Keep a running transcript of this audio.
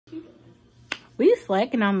We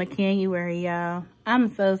slacking on the CANUARY, y'all.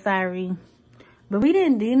 I'm so sorry. But we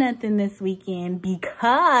didn't do nothing this weekend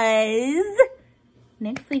because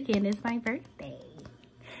next weekend is my birthday.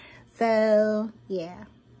 So, yeah.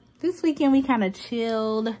 This weekend we kind of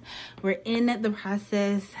chilled. We're in the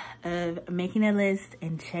process of making a list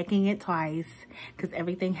and checking it twice because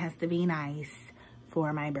everything has to be nice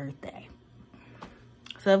for my birthday.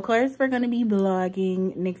 So, of course, we're going to be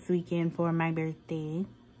vlogging next weekend for my birthday.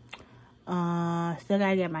 Still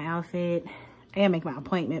gotta get my outfit. I gotta make my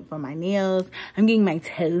appointment for my nails. I'm getting my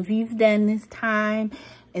toesies done this time.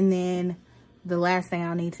 And then the last thing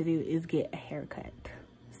I'll need to do is get a haircut.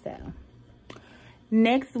 So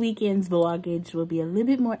next weekend's vloggage will be a little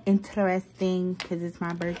bit more interesting because it's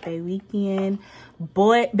my birthday weekend.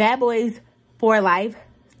 Bad Boys for Life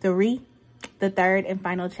 3, the third and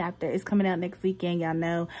final chapter, is coming out next weekend. Y'all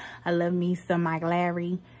know I love me some Mike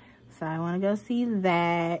Larry. So I want to go see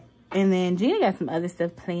that. And then Gina got some other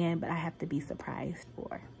stuff planned, but I have to be surprised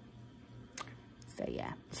for. So,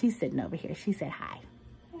 yeah. She's sitting over here. She said hi.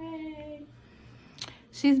 Hey.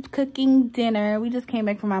 She's cooking dinner. We just came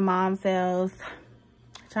back from my mom's house.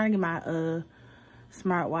 Trying to get my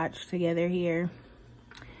smartwatch together here.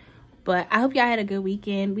 But I hope y'all had a good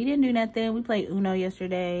weekend. We didn't do nothing. We played Uno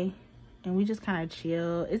yesterday. And we just kind of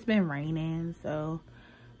chilled. It's been raining, so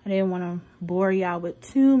I didn't want to bore y'all with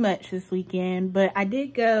too much this weekend, but I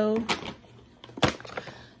did go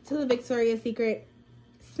to the Victoria's Secret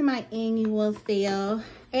semi-annual sale.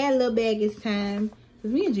 I had a little bag this time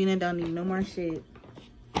because me and Gina don't need no more shit.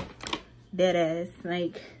 Deadass,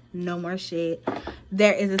 like no more shit.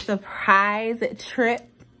 There is a surprise trip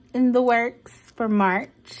in the works for March.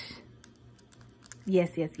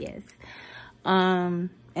 Yes, yes, yes.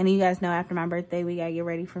 And you guys know after my birthday, we gotta get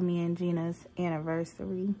ready for me and Gina's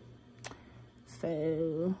anniversary.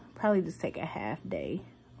 So, probably just take a half day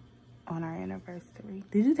on our anniversary.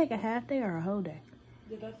 Did you take a half day or a whole day?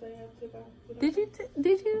 Did I say I took off?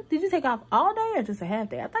 Did you take off all day or just a half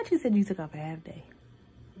day? I thought you said you took off a half day.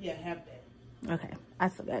 Yeah, half day. Okay, I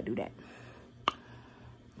still gotta do that.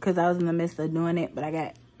 Cause I was in the midst of doing it, but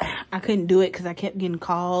I couldn't do it because I kept getting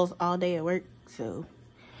calls all day at work. So,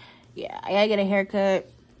 yeah, I gotta get a haircut.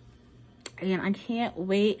 And I can't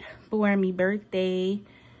wait for my birthday.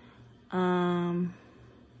 Was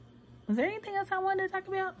there anything else I wanted to talk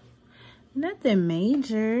about? Nothing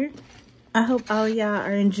major. I hope all y'all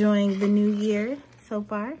are enjoying the new year so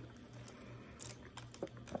far.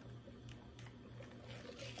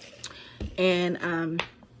 And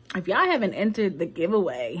if y'all haven't entered the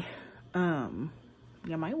giveaway, you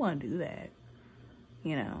might want to do that.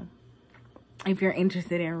 You know, if you're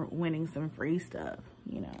interested in winning some free stuff.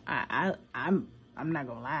 You know, I'm not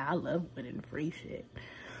gonna lie, I love winning free shit.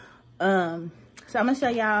 So I'm gonna show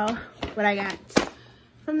y'all what I got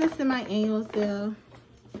from the semi-annual sale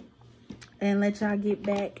and let y'all get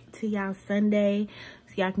back to y'all Sunday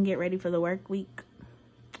so y'all can get ready for the work week.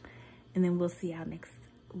 And then we'll see y'all next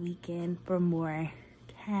weekend for more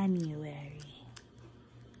CANUARY.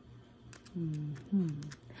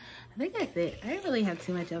 I think that's it. I didn't really have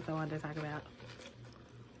too much else I wanted to talk about.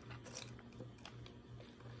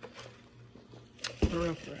 For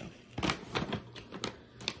real.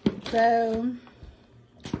 So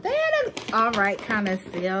they had an alright kind of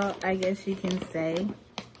sale, I guess you can say.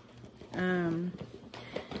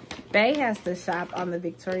 Bae has to shop on the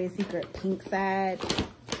Victoria's Secret pink side.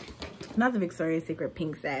 Not the Victoria's Secret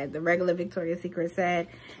pink side, the regular Victoria's Secret side.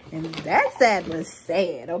 And that side was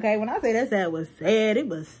sad, okay? When I say that side was sad, it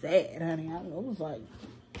was sad, honey. I was like,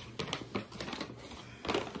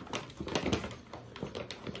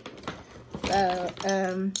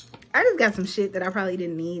 I just got some shit that I probably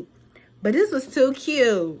didn't need. But this was too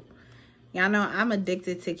cute. Y'all know I'm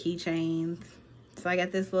addicted to keychains. So I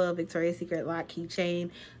got this little Victoria's Secret lock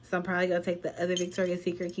keychain. So I'm probably going to take the other Victoria's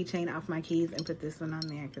Secret keychain off my keys and put this one on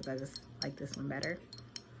there because I just like this one better.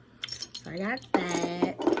 So I got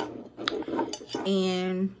that.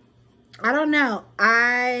 And I don't know.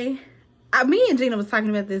 Me and Gina was talking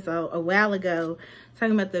about this a while ago.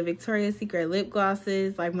 Talking about the Victoria's Secret lip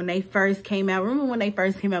glosses. Like when they first came out. Remember when they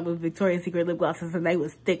first came out with Victoria's Secret lip glosses and they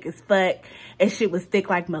was thick as fuck? And shit was thick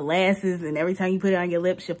like molasses. And every time you put it on your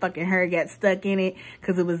lips, your fucking hair got stuck in it.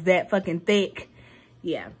 Because it was that fucking thick.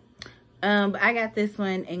 Yeah. But I got this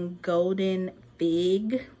one in Golden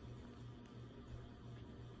Fig.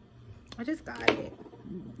 I just got it.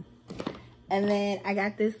 And then I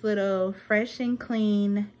got this little Fresh and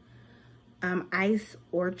Clean Ice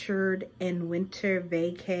Orchard and Winter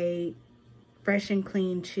Vacay Fresh and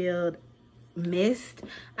Clean Chilled Mist.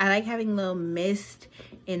 I like having little mist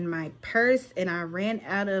in my purse, and I ran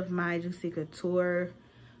out of my Juicy Couture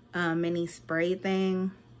mini spray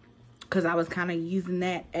thing, because I was kind of using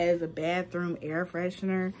that as a bathroom air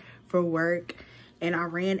freshener for work, and I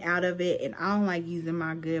ran out of it, and I don't like using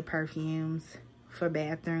my good perfumes for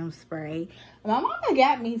bathroom spray. My mama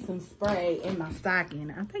got me some spray in my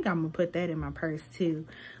stocking. I think I'm gonna put that in my purse too,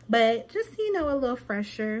 but just, you know, a little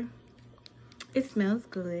fresher. It smells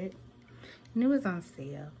good, and it was on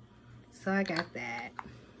sale, so I got that.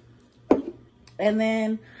 And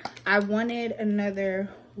then I wanted another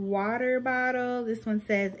water bottle. This one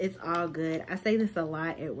says it's all good. I say this a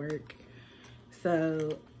lot at work,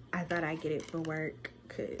 so I thought I'd get it for work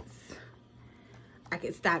because I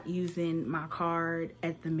could stop using my card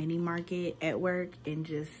at the mini market at work and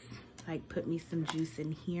just like put me some juice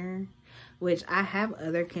in here, which I have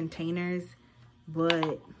other containers,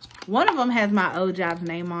 but one of them has my old job's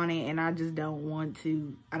name on it, and I just don't want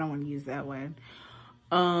to use that one.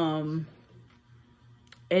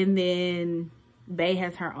 And then Bae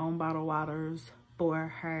has her own bottled waters for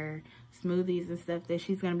her smoothies and stuff that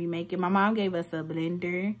she's going to be making. My mom gave us a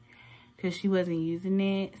blender because she wasn't using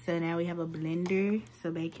it. So now we have a blender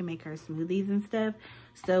so Bae can make her smoothies and stuff.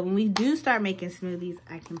 So when we do start making smoothies,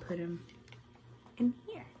 I can put them in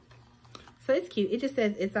here. So it's cute. It just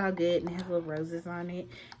says it's all good, and it has little roses on it.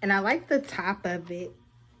 And I like the top of it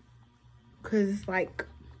because it's like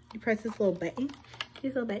you press this little button.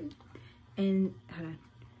 This little button. And hold on.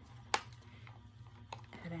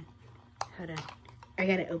 I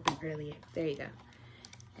got it open earlier. There you go.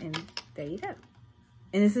 And there you go.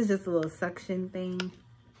 And this is just a little suction thing.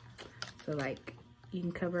 So like you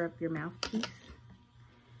can cover up your mouthpiece.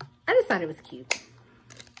 I just thought it was cute.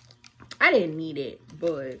 I didn't need it,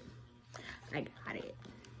 but I got it.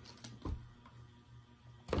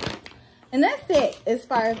 And that's it as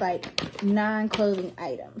far as like non-clothing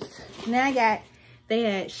items. Now they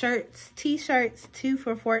had shirts, t-shirts, 2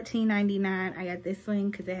 for $14.99. I got this one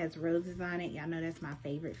because it has roses on it. Y'all know that's my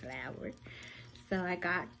favorite flower. So I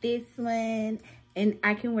got this one, and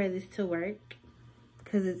I can wear this to work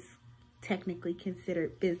because it's technically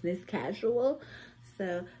considered business casual.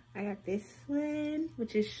 So I got this one,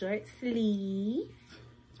 which is short sleeve.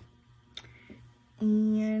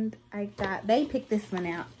 And they picked this one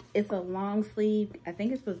out. It's a long sleeve. I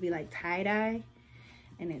think it's supposed to be like tie-dye,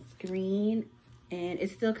 and it's green. And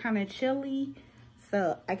it's still kind of chilly,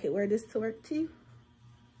 so I could wear this to work too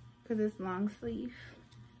because it's long sleeve.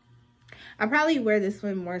 I probably wear this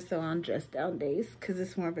one more so on dress down days because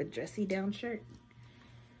it's more of a dressy down shirt.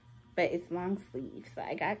 But it's long sleeve, so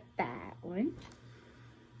I got that one.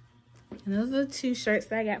 And those are 2 shirts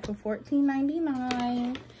that I got for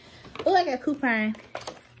 $14.99. Oh, I got a coupon.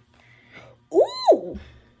 Ooh!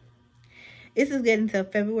 This is good until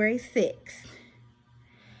February 6th.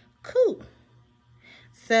 Cool.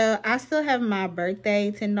 So I still have my birthday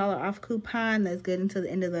 $10 off coupon that's good until the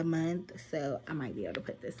end of the month. So I might be able to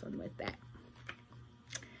put this one with that.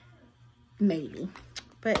 Maybe.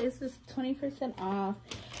 But it's just 20% off.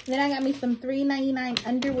 Then I got me some $3.99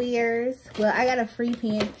 underwears. Well, I got a free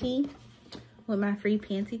panty with my free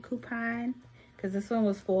panty coupon because this one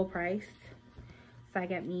was full price. So I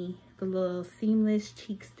got me the little seamless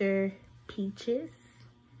Cheekster peaches.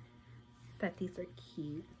 Thought these are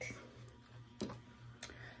cute.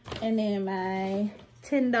 And then my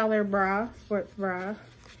 $10 bra, sports bra.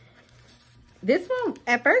 This one,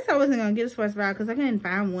 at first I wasn't going to get a sports bra because I couldn't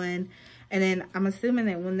find one. And then I'm assuming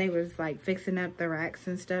that when they was like fixing up the racks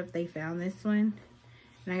and stuff, they found this one.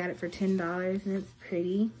 And I got it for $10 and it's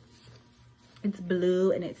pretty. It's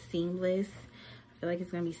blue and it's seamless. I feel like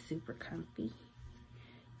it's going to be super comfy.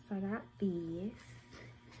 So I got these.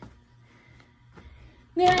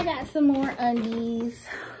 Then I got some more undies.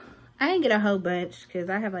 I didn't get a whole bunch because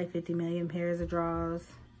I have like 50 million pairs of drawers.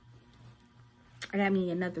 I got me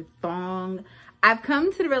another thong. I've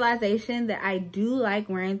come to the realization that I do like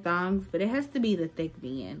wearing thongs, but it has to be the thick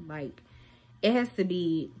band. Like, it has to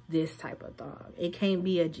be this type of thong. It can't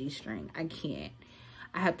be a G-string. I can't.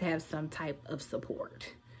 I have to have some type of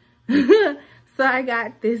support. So I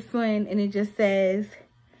got this one, and it just says,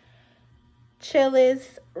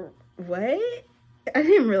 Chillis, what? I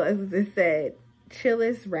didn't realize what this said.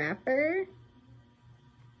 Chillis wrapper.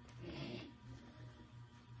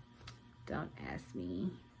 Don't ask me.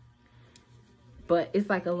 But it's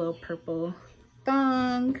like a little purple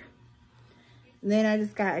thong. Then I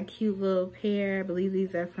just got a cute little pair. I believe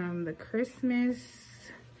these are from the Christmas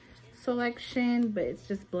selection, but it's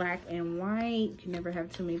just black and white. You can never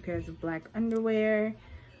have too many pairs of black underwear.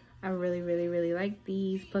 I really, really, really like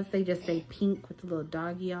these. Plus they just say pink with a little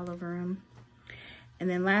doggy all over them. And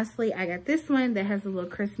then lastly, I got this one that has a little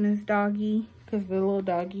Christmas doggy because the little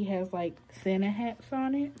doggy has like Santa hats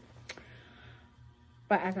on it.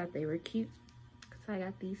 But I thought they were cute. So I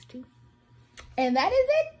got these two. And that is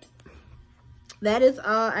it. That is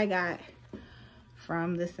all I got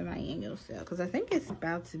from the semi-annual sale. Because I think it's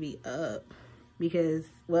about to be up. Because,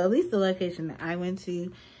 well, at least the location that I went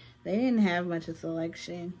to, they didn't have much of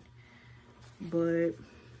selection. But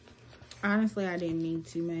honestly, I didn't need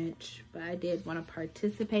too much. But I did want to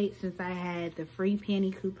participate since I had the free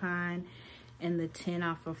panty coupon and the 10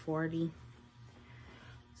 off of 40.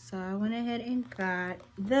 So I went ahead and got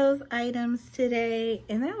those items today.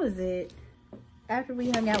 And that was it. After we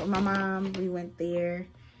hung out with my mom, we went there.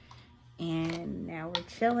 And now we're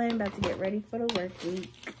chilling, about to get ready for the work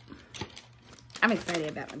week. I'm excited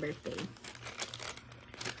about my birthday.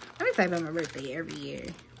 I'm excited about my birthday every year.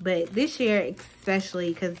 But this year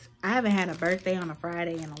especially, because I haven't had a birthday on a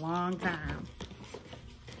Friday in a long time.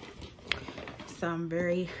 So I'm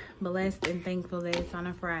very blessed and thankful that it's on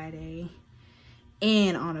a Friday.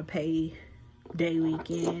 And on a pay day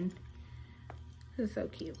weekend. This is so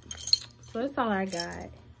cute. So that's all I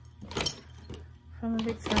got from the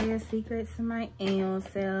Victoria's Secret semi-annual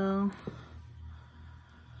sale.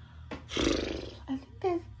 I think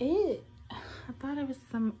that's it. I thought there was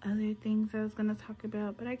some other things I was going to talk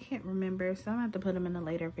about, but I can't remember. So I'm going to have to put them in a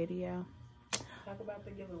later video. Talk about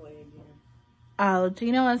the giveaway again. Oh,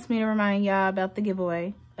 Gina wants me to remind y'all about the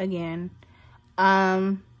giveaway again.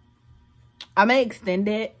 I'm going to extend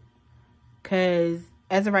it because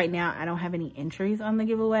as of right now, I don't have any entries on the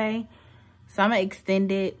giveaway. So I'm going to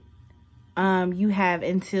extend it. You have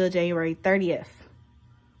until January 30th,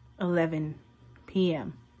 11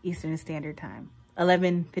 p.m. Eastern Standard Time.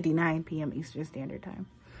 11:59 p.m. Eastern Standard Time.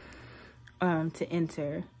 To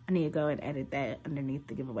enter. I need to go and edit that underneath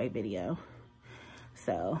the giveaway video.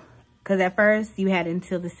 So, because at first you had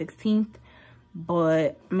until the 16th.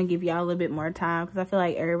 But I'm going to give y'all a little bit more time because I feel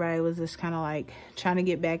like everybody was just kind of like trying to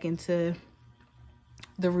get back into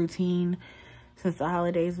the routine since the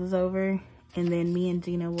holidays was over. And then me and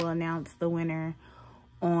Gina will announce the winner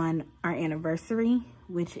on our anniversary,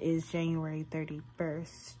 which is January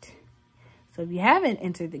 31st. So if you haven't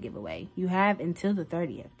entered the giveaway, you have until the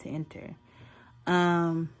 30th to enter.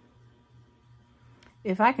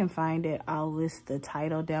 If I can find it, I'll list the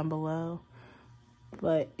title down below.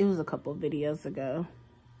 But it was a couple videos ago.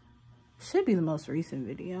 Should be the most recent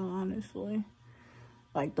video, honestly.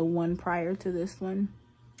 Like the one prior to this one.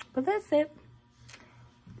 But that's it.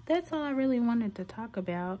 That's all I really wanted to talk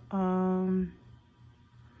about. All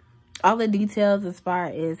the details as far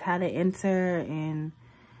as how to enter and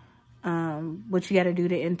what you got to do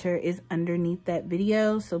to enter is underneath that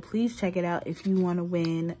video. So please check it out if you want to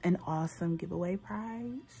win an awesome giveaway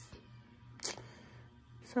prize.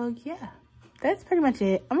 So yeah. That's pretty much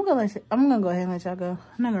it. I'm gonna go ahead and let y'all go.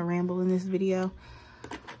 I'm not gonna ramble in this video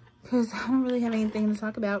because I don't really have anything to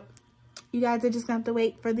talk about. You guys are just gonna have to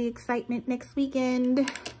wait for the excitement next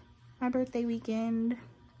weekend, my birthday weekend.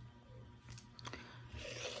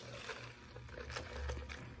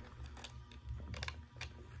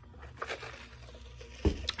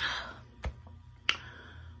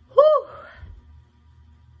 Whew.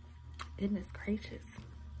 Goodness gracious,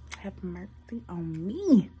 have mercy on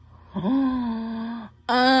me.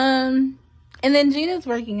 And then Gina's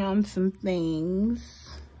working on some things.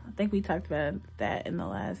 I think we talked about that in the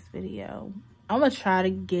last video. I'm gonna try to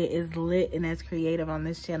get as lit and as creative on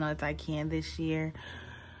this channel as I can this year,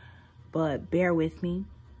 but bear with me.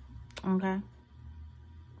 Okay,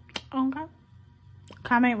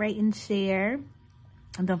 comment, rate, and share,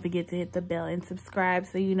 and don't forget to hit the bell and subscribe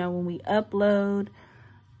so you know when we upload.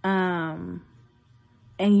 And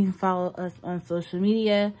you can follow us on social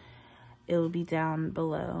media. It will be down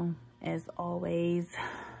below as always.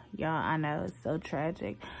 Y'all, I know it's so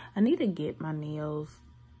tragic. I need to get my nails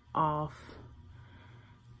off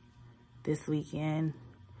this weekend.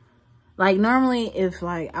 Like normally if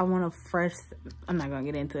like I want a fresh, I'm not gonna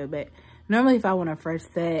get into it, but normally if I want a fresh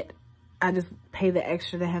set, I just pay the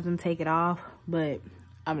extra to have them take it off. But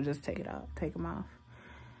I'm gonna just take them off,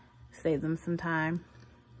 save them some time.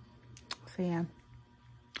 So yeah,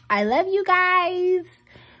 I love you guys.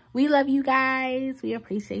 We love you guys. We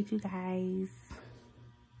appreciate you guys.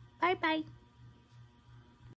 Bye-bye.